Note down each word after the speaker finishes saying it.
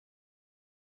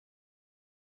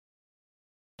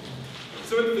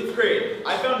So in 5th grade,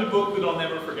 I found a book that I'll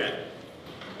never forget.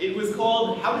 It was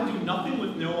called How to Do Nothing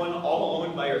with No One All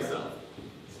Alone by Yourself.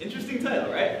 Interesting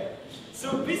title, right?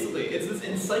 So basically, it's this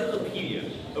encyclopedia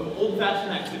of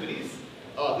old-fashioned activities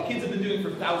the kids have been doing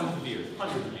for thousands of years,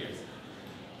 hundreds of years.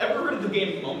 Ever heard of the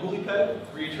game Maumee Valley,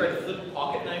 where you try to flip a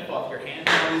pocket knife off your hand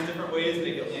in all these different ways to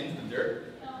make it land in the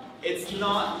dirt? It's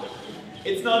not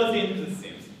as dangerous as it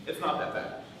seems. It's not that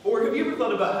bad. Or have you ever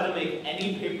thought about how to make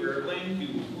any paper airplane do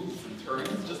loops and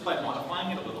turns just by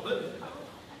modifying it a little bit?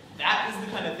 That is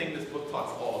the kind of thing this book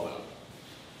talks all about.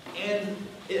 And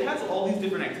it has all these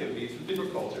different activities from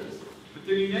different cultures, but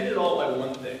they're united all by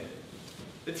one thing.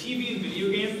 The TV and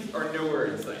video games are nowhere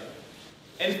in sight.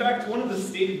 In fact, one of the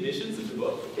stated missions of the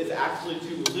book is actually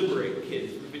to liberate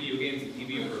kids from video games and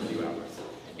TV for a few hours,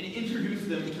 and introduce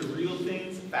them to real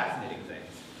things, fascinating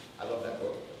things. I love that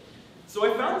book. So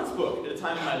I found this book at a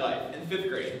time in my life, in 5th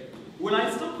grade, when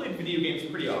I still played video games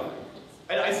pretty often.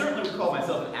 I certainly would call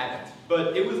myself an addict,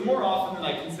 but it was more often than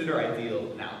I consider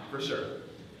ideal now, for sure.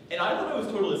 And I thought I was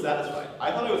totally satisfied.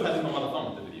 I thought I was having a lot of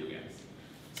fun with the video games.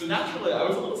 So naturally, I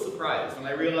was a little surprised when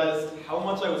I realized how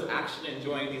much I was actually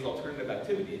enjoying these alternative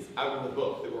activities out of the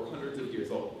book that were hundreds of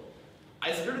years old.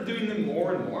 I started doing them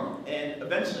more and more, and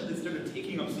eventually they started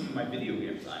taking up some of my video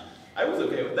game time. I was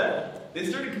okay with that. They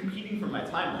started competing for my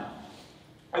time now.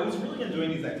 I was really enjoying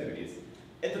these activities.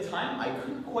 At the time, I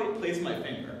couldn't quite place my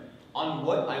finger on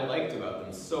what I liked about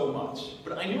them so much,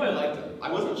 but I knew I liked them. I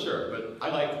wasn't sure, but I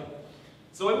liked them.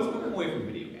 So I was moving away from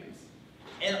video games.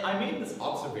 And I made this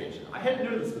observation. I hadn't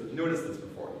noticed this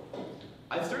before.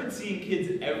 I started seeing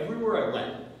kids everywhere I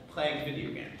went playing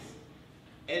video games.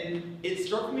 And it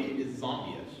struck me as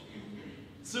zombie-ish.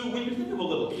 So when you think of a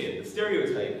little kid, the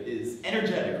stereotype is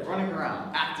energetic, running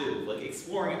around, active, like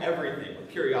exploring everything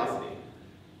with curiosity.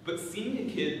 But seeing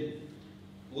a kid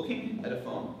looking at a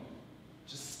phone,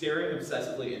 just staring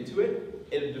obsessively into it,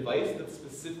 at a device that's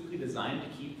specifically designed to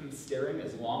keep them staring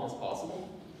as long as possible,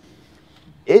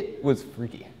 it was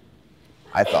freaky,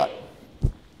 I thought.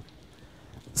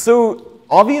 So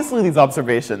obviously these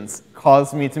observations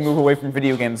caused me to move away from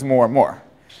video games more and more.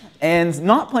 And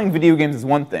not playing video games is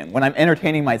one thing when I'm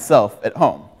entertaining myself at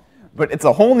home, but it's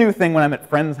a whole new thing when I'm at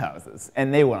friends' houses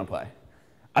and they want to play.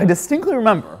 I distinctly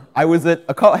remember I was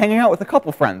hanging out with a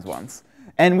couple friends once,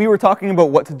 and we were talking about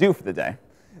what to do for the day.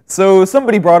 So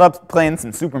somebody brought up playing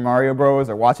some Super Mario Bros.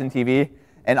 Or watching TV,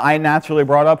 and I naturally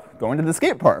brought up going to the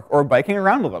skate park or biking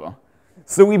around a little.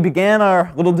 So we began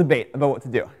our little debate about what to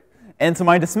do. And to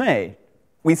my dismay,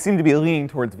 we seemed to be leaning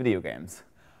towards video games.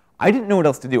 I didn't know what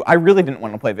else to do. I really didn't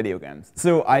want to play video games.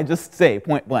 So I just say,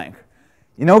 point blank,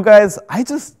 you know, guys, I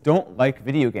just don't like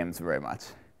video games very much.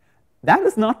 That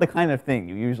is not the kind of thing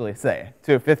you usually say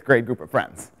to a 5th grade group of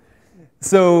friends.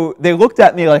 So they looked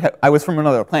at me like I was from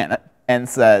another planet and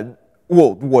said,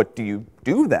 well, what do you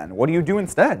do then? What do you do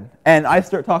instead? And I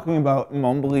start talking about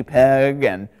Maumee Peg,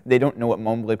 and they don't know what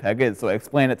Maumee Peg is, so I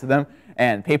explain it to them,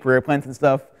 and paper airplanes and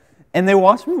stuff. And they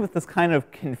watch me with this kind of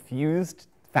confused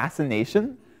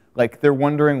fascination, like they're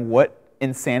wondering what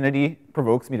insanity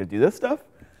provokes me to do this stuff.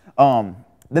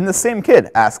 Then the same kid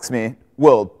asks me,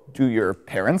 well, do your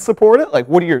parents support it? Like,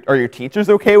 are your teachers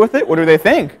okay with it? What do they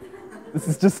think? This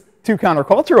is just too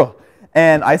countercultural.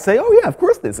 And I say, oh yeah, of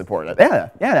course they support it.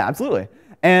 Yeah, absolutely.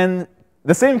 And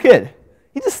the same kid,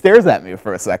 he just stares at me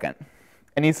for a second.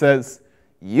 And he says,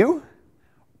 you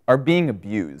are being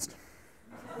abused.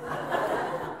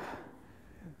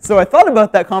 So I thought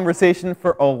about that conversation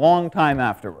for a long time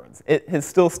afterwards. It has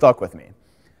still stuck with me.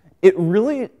 It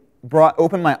really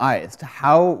opened my eyes to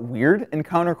how weird and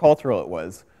countercultural it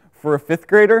was for a 5th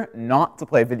grader not to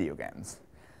play video games.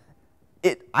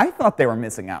 I thought they were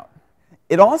missing out.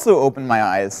 It also opened my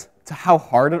eyes to how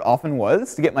hard it often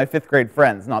was to get my 5th grade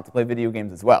friends not to play video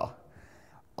games as well.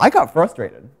 I got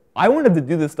frustrated. I wanted to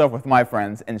do this stuff with my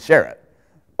friends and share it.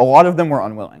 A lot of them were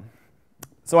unwilling.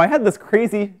 So I had this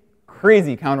crazy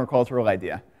countercultural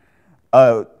idea,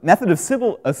 a method of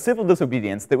civil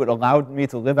disobedience that would allow me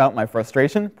to live out my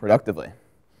frustration productively.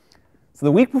 So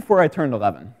the week before I turned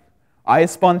 11, I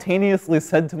spontaneously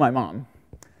said to my mom,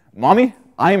 Mommy,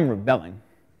 I am rebelling.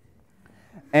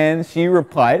 And she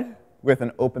replied with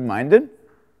an open-minded,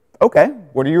 okay,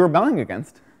 what are you rebelling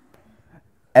against?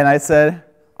 And I said,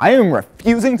 I am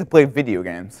refusing to play video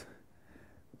games.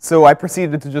 So I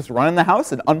proceeded to just run in the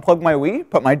house and unplug my Wii,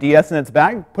 put my DS in its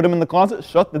bag, put them in the closet,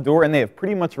 shut the door, and they have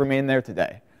pretty much remained there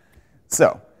today.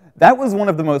 So that was one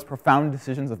of the most profound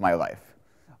decisions of my life.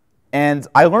 And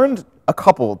I learned a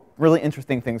couple really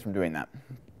interesting things from doing that.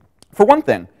 For one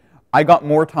thing, I got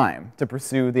more time to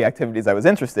pursue the activities I was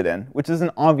interested in, which is an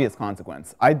obvious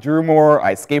consequence. I drew more,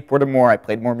 I skateboarded more, I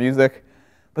played more music.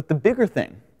 But the bigger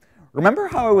thing, remember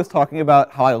how I was talking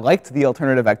about how I liked the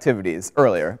alternative activities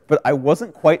earlier, but I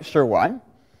wasn't quite sure why?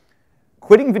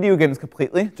 Quitting video games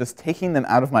completely, just taking them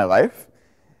out of my life,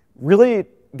 really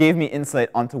gave me insight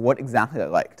onto what exactly I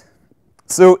liked.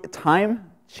 So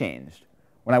time changed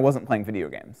when I wasn't playing video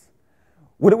games.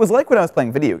 What it was like when I was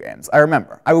playing video games, I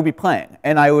remember. I would be playing,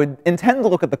 and I would intend to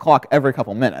look at the clock every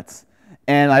couple minutes.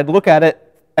 And I'd look at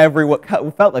it every what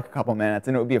felt like a couple minutes,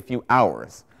 and it would be a few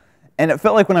hours. And it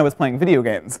felt like when I was playing video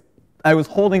games, I was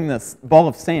holding this ball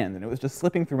of sand, and it was just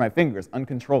slipping through my fingers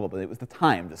uncontrollably. It was the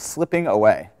time just slipping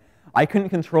away. I couldn't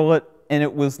control it, and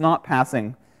it was not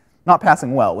passing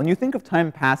well. When you think of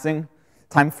time passing,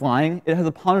 time flying, it has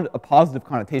a positive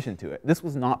connotation to it. This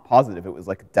was not positive. It was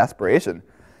like desperation.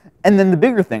 And then the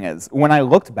bigger thing is, when I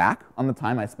looked back on the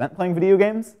time I spent playing video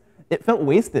games, it felt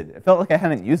wasted. It felt like I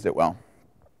hadn't used it well.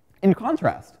 In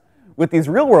contrast, with these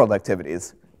real-world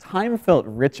activities, time felt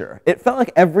richer. It felt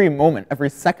like every moment,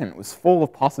 every second was full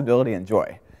of possibility and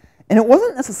joy. And it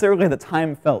wasn't necessarily that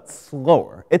time felt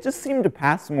slower. It just seemed to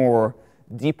pass more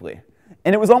deeply.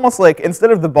 And it was almost like, instead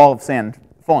of the ball of sand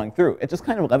falling through, it just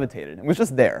kind of levitated. It was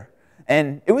just there.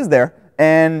 And it was there,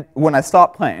 and when I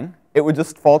stopped playing, it would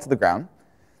just fall to the ground.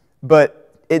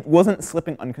 But it wasn't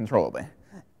slipping uncontrollably.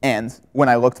 And when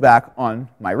I looked back on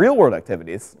my real-world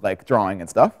activities, like drawing and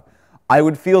stuff, I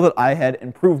would feel that I had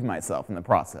improved myself in the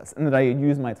process and that I had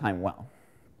used my time well.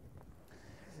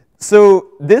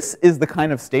 So this is the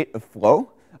kind of state of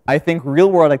flow I think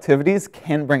real-world activities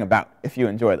can bring about if you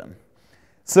enjoy them.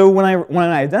 So when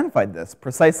I identified this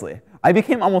precisely, I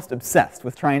became almost obsessed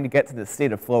with trying to get to this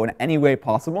state of flow in any way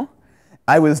possible.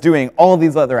 I was doing all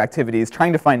these other activities,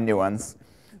 trying to find new ones.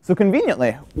 So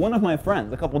conveniently, one of my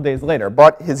friends, a couple days later,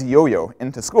 brought his yo-yo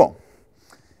into school.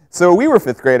 So we were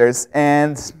 5th graders,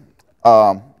 and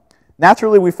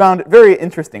naturally we found it very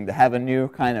interesting to have a new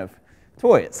kind of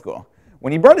toy at school.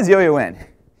 When he brought his yo-yo in,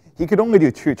 he could only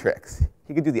do 2 tricks.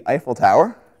 He could do the Eiffel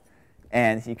Tower,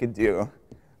 and he could do,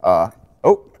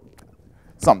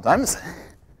 sometimes,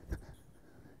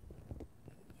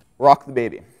 rock the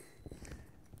baby.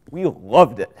 We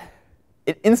loved it.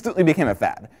 It instantly became a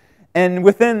fad. And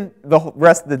within the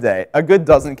rest of the day, a good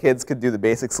dozen kids could do the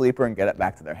basic sleeper and get it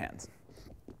back to their hands.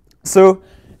 So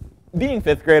being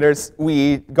 5th graders,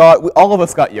 all of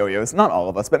us got yo-yos. Not all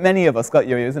of us, but many of us got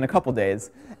yo-yos in a couple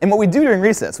days. And what we do during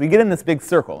recess, we get in this big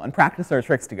circle and practice our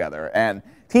tricks together and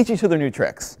teach each other new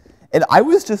tricks. And I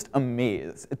was just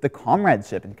amazed at the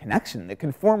comradeship and connection that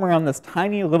could form around this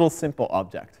tiny little simple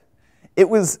object. It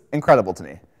was incredible to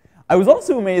me. I was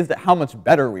also amazed at how much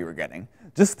better we were getting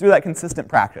just through that consistent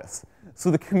practice.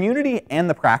 So the community and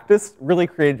the practice really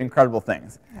created incredible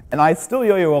things. And I still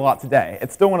yo-yo a lot today.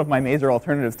 It's still one of my major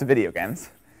alternatives to video games.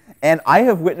 And I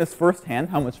have witnessed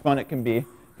firsthand how much fun it can be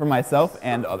for myself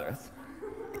and others.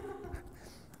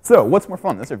 So what's more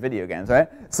fun? Those are video games, right?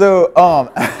 So,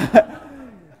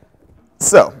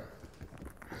 so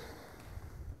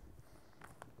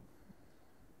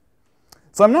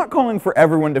I'm not calling for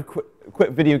everyone to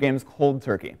quit video games cold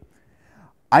turkey.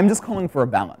 I'm just calling for a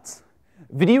balance.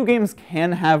 Video games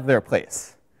can have their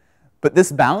place, but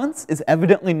this balance is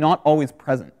evidently not always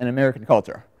present in American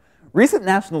culture. Recent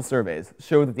national surveys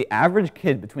show that the average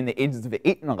kid between the ages of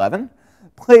 8 and 11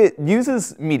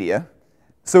 uses media,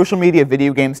 social media,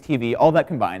 video games, TV, all that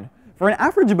combined, for an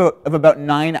average of about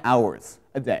 9 hours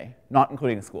a day, not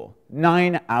including school.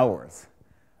 9 hours.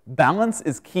 Balance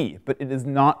is key, but it is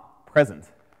not present.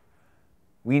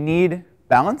 We need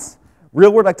balance.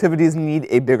 Real-world activities need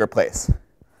a bigger place.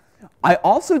 I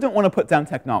also don't want to put down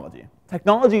technology.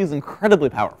 Technology is incredibly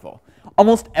powerful.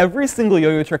 Almost every single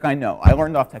yo-yo trick I know, I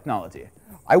learned off technology.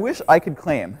 I wish I could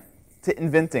claim to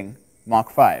inventing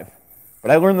Mach 5,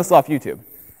 but I learned this off YouTube.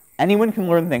 Anyone can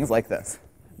learn things like this.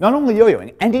 Not only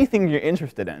yo-yoing, anything you're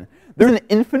interested in. There's an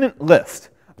infinite list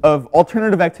of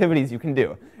alternative activities you can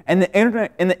do. And the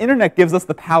internet gives us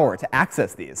the power to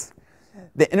access these.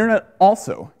 The internet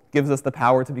also gives us the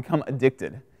power to become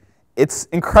addicted. It's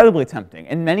incredibly tempting,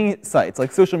 and many sites,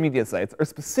 like social media sites, are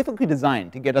specifically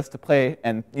designed to get us to play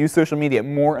and use social media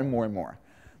more and more and more.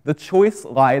 The choice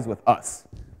lies with us.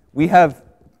 We have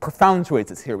profound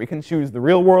choices here. We can choose the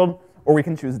real world, or we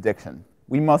can choose addiction.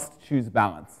 We must choose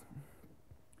balance.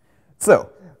 So,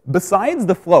 besides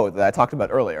the flow that I talked about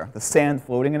earlier, the sand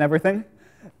floating and everything,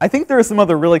 I think there are some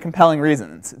other really compelling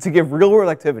reasons to give real-world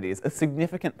activities a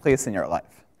significant place in your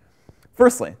life.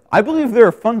 Firstly, I believe there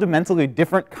are fundamentally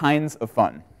different kinds of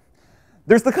fun.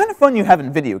 There's the kind of fun you have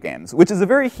in video games, which is a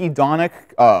very hedonic,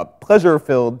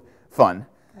 pleasure-filled fun.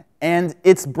 And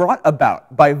it's brought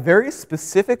about by very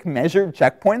specific measured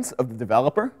checkpoints of the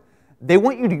developer. They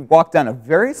want you to walk down a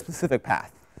very specific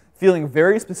path, feeling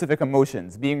very specific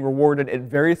emotions, being rewarded at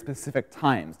very specific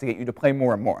times to get you to play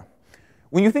more and more.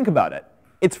 When you think about it,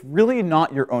 it's really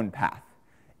not your own path.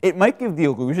 It might give the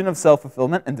illusion of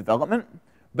self-fulfillment and development,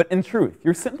 but in truth,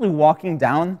 you're simply walking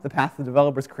down the path the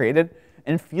developers created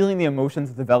and feeling the emotions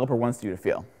the developer wants you to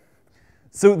feel.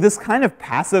 So this kind of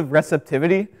passive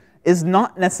receptivity is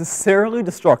not necessarily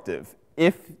destructive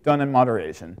if done in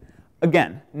moderation.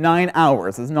 Again, 9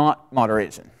 hours is not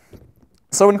moderation.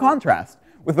 So in contrast,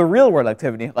 with a real-world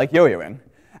activity like yo-yoing,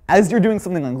 as you're doing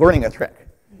something like learning a trick,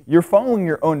 you're following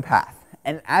your own path.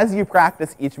 And as you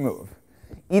practice each move,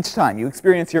 each time you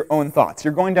experience your own thoughts,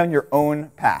 you're going down your own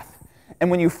path.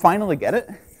 And when you finally get it,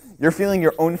 you're feeling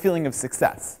your own feeling of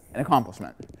success and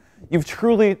accomplishment. You've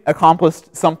truly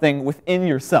accomplished something within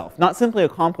yourself, not simply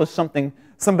accomplished something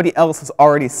somebody else has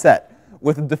already set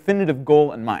with a definitive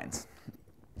goal in mind.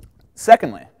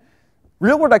 Secondly,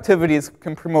 real-world activities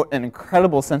can promote an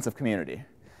incredible sense of community.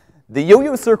 The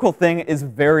yo-yo circle thing is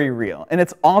very real, and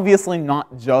it's obviously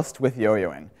not just with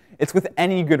yo-yoing. It's with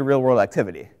any good real-world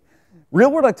activity.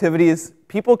 Real-world activities,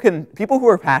 people who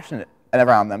are passionate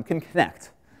around them can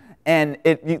connect, and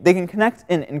they can connect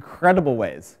in incredible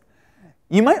ways.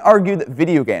 You might argue that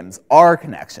video games are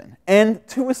connection, and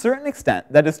to a certain extent,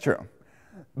 that is true.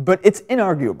 But it's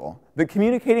inarguable that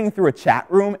communicating through a chat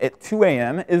room at 2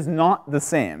 a.m. is not the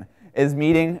same as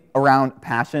meeting around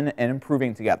passion and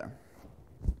improving together.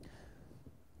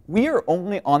 We are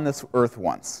only on this earth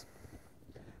once.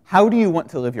 How do you want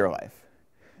to live your life?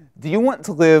 Do you want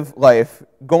to live life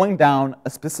going down a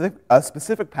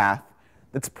specific path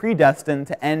that's predestined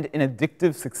to end in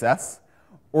addictive success?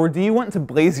 Or do you want to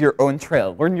blaze your own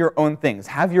trail, learn your own things,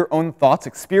 have your own thoughts,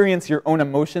 experience your own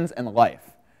emotions and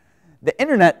life? The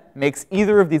internet makes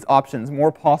either of these options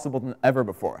more possible than ever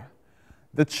before.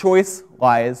 The choice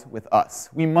lies with us.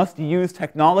 We must use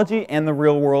technology and the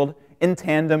real world in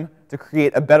tandem to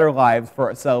create a better lives for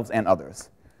ourselves and others.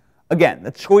 Again,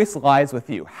 the choice lies with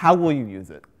you. How will you use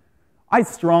it? I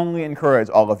strongly encourage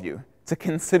all of you to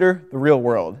consider the real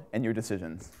world in your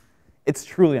decisions. It's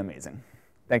truly amazing.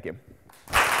 Thank you.